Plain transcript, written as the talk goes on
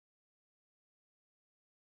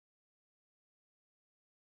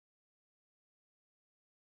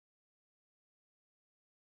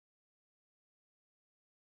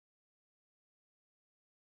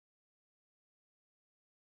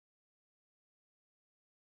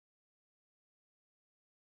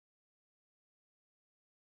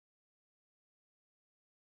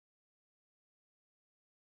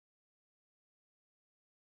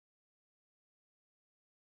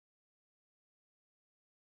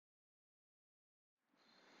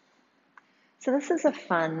So this is a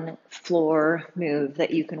fun floor move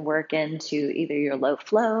that you can work into either your low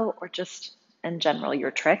flow or just in general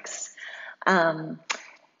your tricks. Um,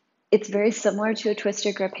 it's very similar to a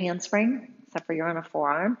twisted grip handspring, except for you're on a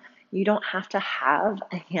forearm. You don't have to have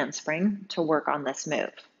a handspring to work on this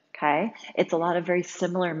move. Okay, it's a lot of very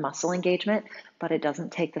similar muscle engagement, but it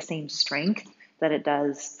doesn't take the same strength that it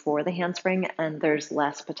does for the handspring, and there's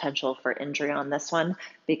less potential for injury on this one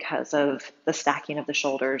because of the stacking of the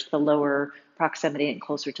shoulders, the lower proximity and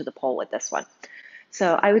closer to the pole with this one.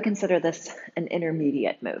 So I would consider this an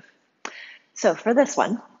intermediate move. So for this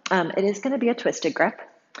one, it is going to be a twisted grip.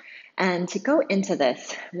 And to go into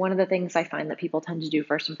this, one of the things I find that people tend to do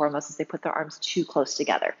first and foremost is they put their arms too close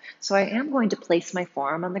together. So I am going to place my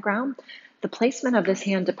forearm on the ground. The placement of this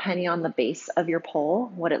hand, depending on the base of your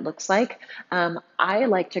pole, what it looks like, I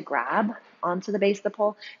like to grab onto the base of the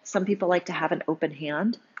pole. Some people like to have an open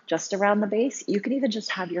hand just around the base. You can even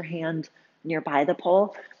just have your hand nearby the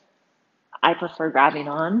pole. I prefer grabbing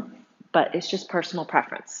on, but it's just personal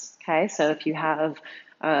preference. Okay, so if you have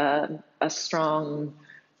a strong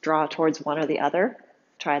draw towards one or the other,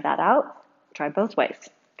 try that out. Try both ways.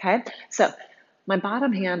 Okay, so my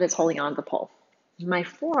bottom hand is holding on the pole. My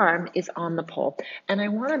forearm is on the pole, and I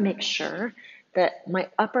want to make sure that my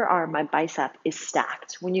upper arm, my bicep, is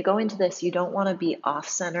stacked. When you go into this, you don't want to be off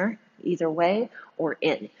center either way or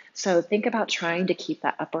in. So think about trying to keep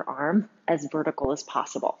that upper arm as vertical as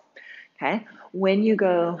possible. Okay, when you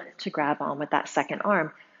go to grab on with that second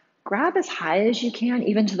arm, grab as high as you can,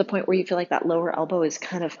 even to the point where you feel like that lower elbow is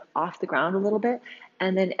kind of off the ground a little bit.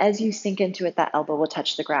 And then as you sink into it, that elbow will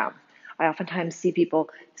touch the ground. I oftentimes see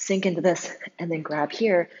people sink into this and then grab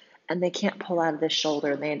here, and they can't pull out of this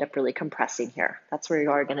shoulder, and they end up really compressing here. That's where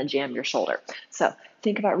you are going to jam your shoulder. So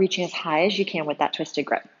think about reaching as high as you can with that twisted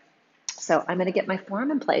grip. So I'm going to get my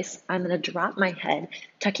forearm in place. I'm going to drop my head,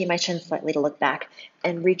 tucking my chin slightly to look back,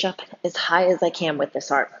 and reach up as high as I can with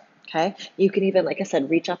this arm. Okay. You can even, like I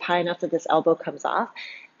said, reach up high enough that this elbow comes off,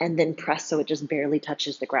 and then press so it just barely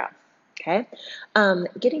touches the ground. Okay.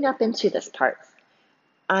 Getting up into this part,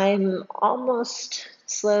 I'm almost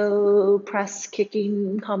slow press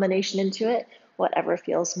kicking combination into it, whatever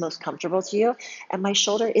feels most comfortable to you. And my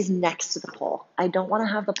shoulder is next to the pole. I don't want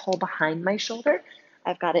to have the pole behind my shoulder.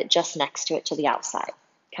 I've got it just next to it to the outside.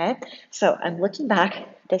 Okay, so I'm looking back.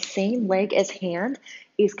 The same leg as hand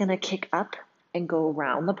is going to kick up and go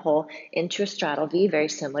around the pole into a straddle V, very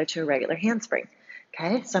similar to a regular handspring.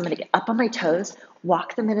 Okay, so I'm going to get up on my toes,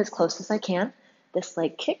 walk them in as close as I can. This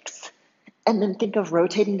leg kicks, and then think of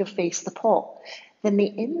rotating to face the pole. Then the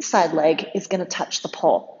inside leg is going to touch the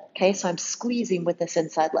pole. Okay, so I'm squeezing with this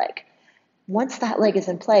inside leg. Once that leg is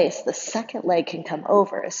in place, the second leg can come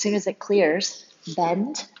over. As soon as it clears,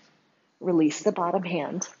 bend, release the bottom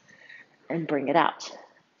hand, and bring it out.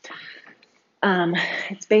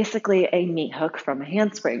 It's basically a knee hook from a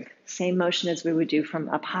handspring. Same motion as we would do from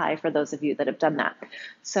up high for those of you that have done that.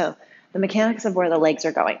 So the mechanics of where the legs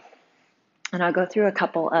are going. And I'll go through a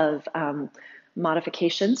couple of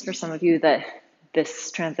modifications for some of you that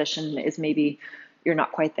this transition is maybe you're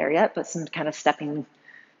not quite there yet, but some kind of stepping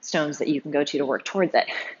stones that you can go to work towards it.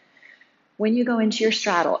 When you go into your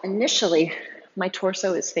straddle, initially my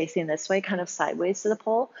torso is facing this way, kind of sideways to the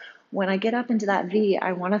pole. When I get up into that V,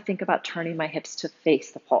 I want to think about turning my hips to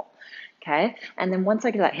face the pole. Okay, and then once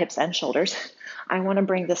I get that hips and shoulders, I want to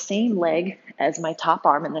bring the same leg as my top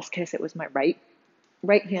arm. In this case, it was my right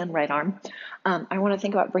hand, right arm. I want to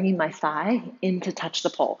think about bringing my thigh in to touch the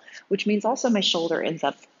pole, which means also my shoulder ends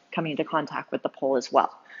up coming into contact with the pole as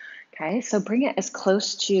well. Okay, so bring it as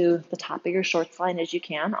close to the top of your shorts line as you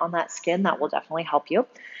can on that skin. That will definitely help you.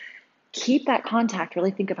 Keep that contact.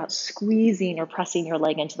 Really think about squeezing or pressing your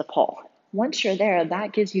leg into the pole. Once you're there,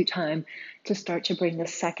 that gives you time to start to bring the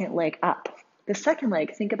second leg up. The second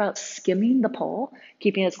leg, think about skimming the pole,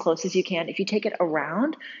 keeping it as close as you can. If you take it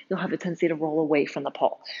around, you'll have a tendency to roll away from the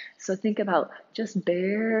pole. So think about just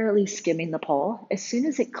barely skimming the pole. As soon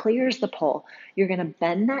as it clears the pole, you're going to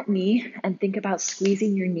bend that knee and think about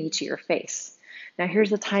squeezing your knee to your face. Now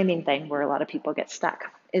here's the timing thing where a lot of people get stuck,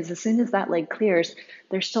 is as soon as that leg clears,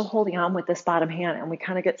 they're still holding on with this bottom hand, and we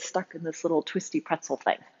kind of get stuck in this little twisty pretzel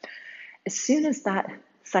thing. As soon as that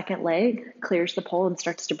second leg clears the pole and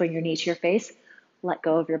starts to bring your knee to your face, let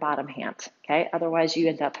go of your bottom hand, okay? Otherwise, you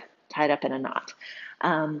end up tied up in a knot.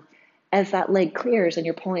 As that leg clears and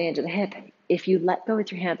you're pulling into the hip, if you let go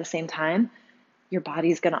with your hand at the same time, your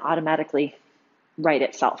body is going to automatically right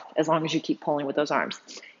itself as long as you keep pulling with those arms.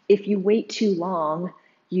 If you wait too long,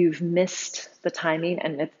 you've missed the timing,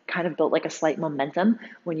 and it's kind of built like a slight momentum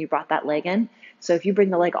when you brought that leg in. So if you bring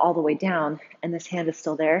the leg all the way down and this hand is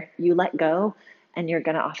still there, you let go and you're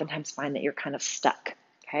going to oftentimes find that you're kind of stuck.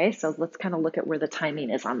 Okay, so let's kind of look at where the timing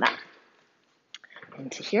is on that.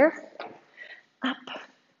 Into here, up,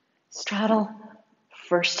 straddle,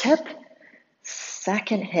 first hip,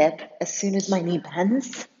 second hip. As soon as my knee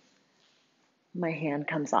bends, my hand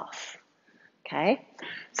comes off. Okay,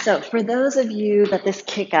 so for those of you that this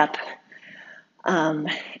kick up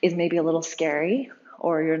is maybe a little scary,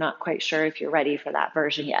 or you're not quite sure if you're ready for that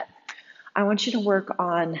version yet, I want you to work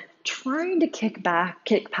on trying to kick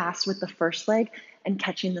past with the first leg and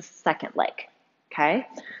catching the second leg. Okay,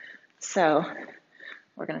 so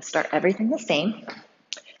we're going to start everything the same.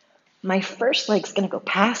 My first leg's going to go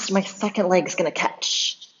past, my second leg's going to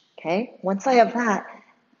catch. Okay, once I have that,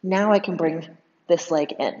 now I can bring this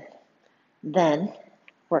leg in. Then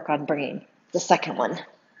work on bringing the second one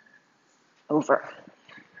over.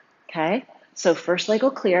 Okay, so first leg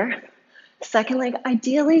will clear. Second leg,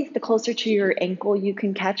 ideally, the closer to your ankle you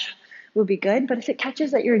can catch would be good, but if it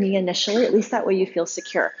catches at your knee initially, at least that way you feel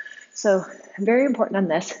secure. So very important on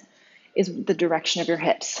this is the direction of your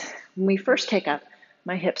hips. When we first kick up,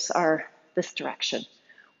 my hips are this direction.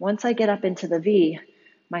 Once I get up into the V,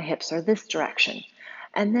 my hips are this direction.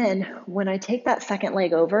 And then when I take that second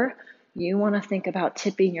leg over, you want to think about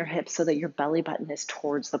tipping your hips so that your belly button is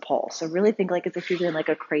towards the pole. So really think like as if you're doing like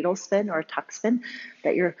a cradle spin or a tuck spin,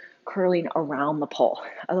 that you're curling around the pole.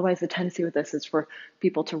 Otherwise, the tendency with this is for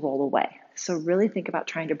people to roll away. So really think about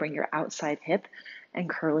trying to bring your outside hip and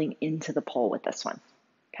curling into the pole with this one.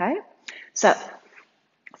 Okay? So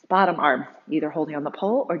bottom arm, either holding on the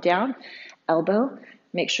pole or down, elbow,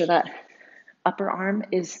 make sure that upper arm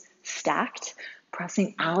is stacked,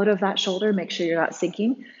 pressing out of that shoulder, make sure you're not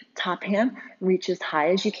sinking. Top hand, reach as high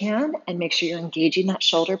as you can and make sure you're engaging that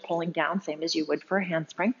shoulder, pulling down, same as you would for a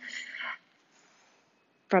handspring.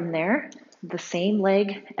 From there, the same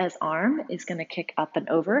leg as arm is going to kick up and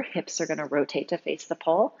over. Hips are going to rotate to face the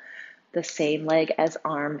pole. The same leg as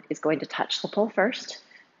arm is going to touch the pole first.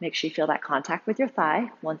 Make sure you feel that contact with your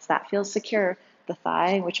thigh. Once that feels secure, the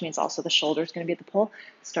thigh, which means also the shoulder is going to be at the pole,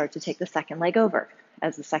 start to take the second leg over.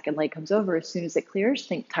 As the second leg comes over, as soon as it clears,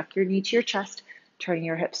 think tuck your knee to your chest, turning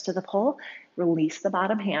your hips to the pole, release the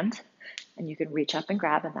bottom hand, and you can reach up and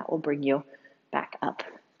grab, and that will bring you back up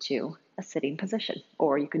to a sitting position,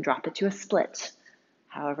 or you can drop it to a split,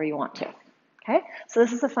 however you want to. Okay, so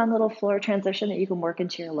this is a fun little floor transition that you can work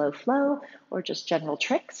into your low flow or just general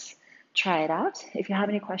tricks. Try it out. If you have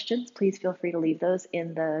any questions, please feel free to leave those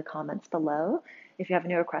in the comments below. If you have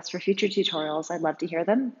any requests for future tutorials, I'd love to hear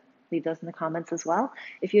them. Leave those in the comments as well.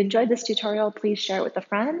 If you enjoyed this tutorial, please share it with a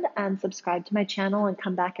friend and subscribe to my channel and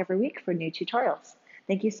come back every week for new tutorials.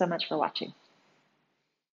 Thank you so much for watching.